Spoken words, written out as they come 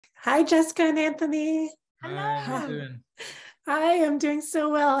Hi, Jessica and Anthony. Hi, how you Hello. doing? I am doing so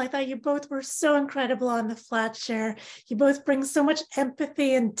well. I thought you both were so incredible on the Flatshare. You both bring so much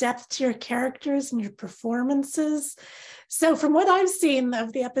empathy and depth to your characters and your performances. So, from what I've seen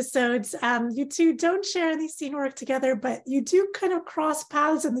of the episodes, you two don't share any scene work together, but you do kind of cross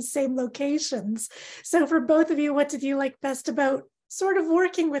paths in the same locations. So, for both of you, what did you like best about sort of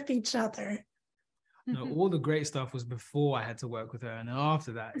working with each other? No, all the great stuff was before I had to work with her, and then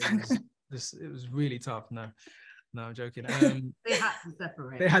after that, it was really tough. No, I'm joking. They had to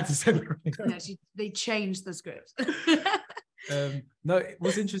separate. They had to separate. Yeah, they changed the script. No,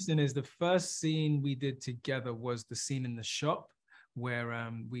 what's interesting is the first scene we did together was the scene in the shop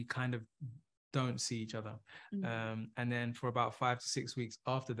where we kind of don't see each other. And then for about 5 to 6 weeks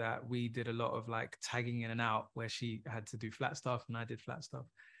after that, we did a lot of like tagging in and out where she had to do flat stuff and I did flat stuff.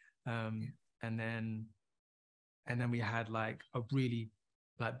 And then we had like a really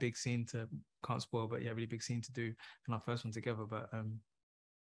like big scene can't spoil, but yeah, really big scene to do in our first one together. But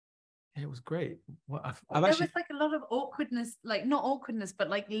it was great. There was like a lot of awkwardness, like not awkwardness, but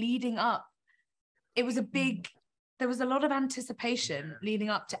like leading up. It was there was a lot of anticipation leading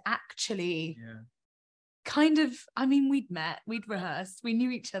up to actually kind of, I mean, we'd rehearsed, we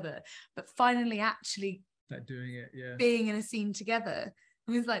knew each other, but finally actually like doing it, being in a scene together.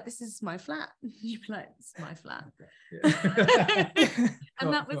 He was like, "This is my flat." You'd be like, "It's my flat,"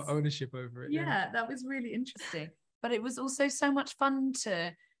 and that was ownership over it. Yeah, that was really interesting. But it was also so much fun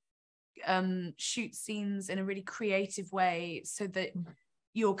to shoot scenes in a really creative way, so that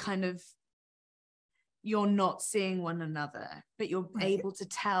you're not seeing one another, but you're able to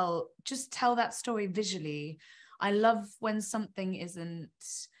tell that story visually. I love when something isn't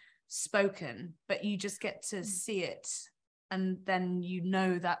spoken, but you just get to see it. And then you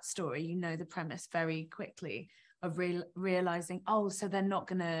know that story, you know the premise very quickly of realizing, oh, so they're not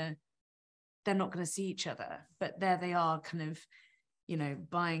gonna see each other, but there they are, kind of,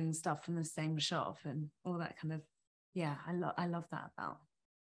 buying stuff from the same shop and all that kind of. Yeah, I love that about.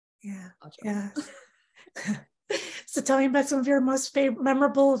 Yeah. So tell me about some of your most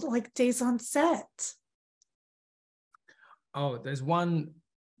memorable like days on set. Oh, there's one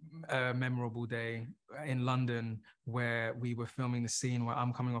memorable day in London where we were filming the scene where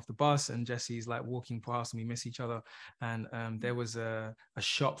I'm coming off the bus and Jesse's like walking past and we miss each other, and there was a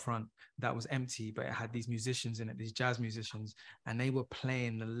shop front that was empty, but it had these musicians in it, these jazz musicians, and they were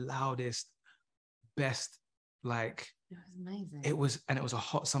playing the loudest, best, like it was amazing. It was a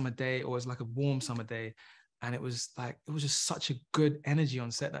hot summer day, or it was like a warm summer day, and it was just such a good energy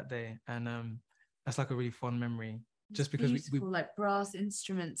on set that day, and that's like a really fun memory. Just because we like brass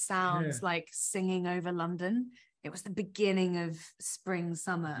instrument sounds, like singing over London. It was the beginning of spring,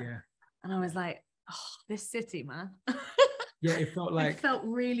 summer, and I was like, oh, this city, man. It felt like it felt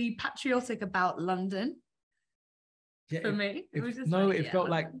really patriotic about London. For me, it felt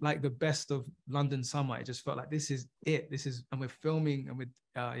like the best of London summer. It just felt like this is, and we're filming, and we're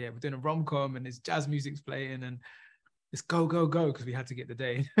doing a rom-com, and there's jazz music's playing, and it's go because we had to get the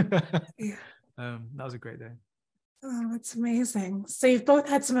day. That was a great day. Oh, that's amazing. So you've both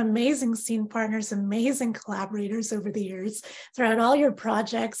had some amazing scene partners, amazing collaborators over the years throughout all your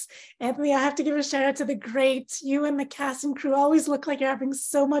projects. Anthony, I have to give a shout out to the great. You and the cast and crew always look like you're having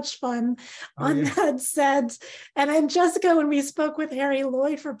so much fun on that set. And then Jessica, when we spoke with Harry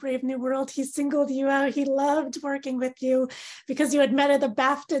Lloyd for Brave New World, he singled you out. He loved working with you because you had met at the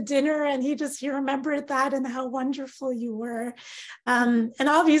BAFTA dinner, and he remembered that and how wonderful you were. And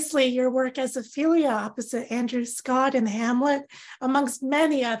obviously your work as Ophelia opposite Andrew Scott in Hamlet, amongst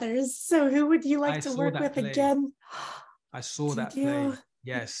many others. So who would you like to work with again? I saw that play.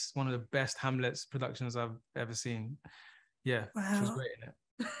 Yes, one of the best Hamlet's productions I've ever seen. Yeah, wow. She was great in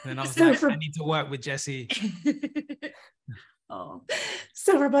it. And I was I need to work with Jesse.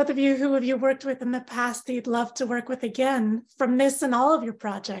 So for both of you, who have you worked with in the past that you'd love to work with again from this and all of your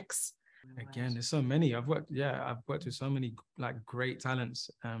projects? Again, there's so many. I've worked with so many like great talents.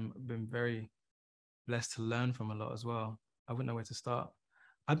 Been very blessed to learn from a lot as well. I wouldn't know where to start.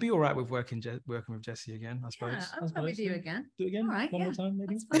 I'd be all right with working with Jesse again, I suppose. Yeah, I'll probably do again. Do it again? All right, one more time,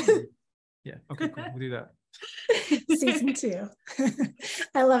 maybe? Yeah, okay, cool. We'll do that. Season 2.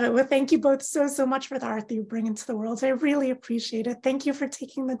 I love it. Well, thank you both so much for the art that you bring into the world. I really appreciate it. Thank you for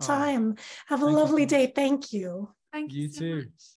taking the time. Have a lovely day. Thank you. Thank you too.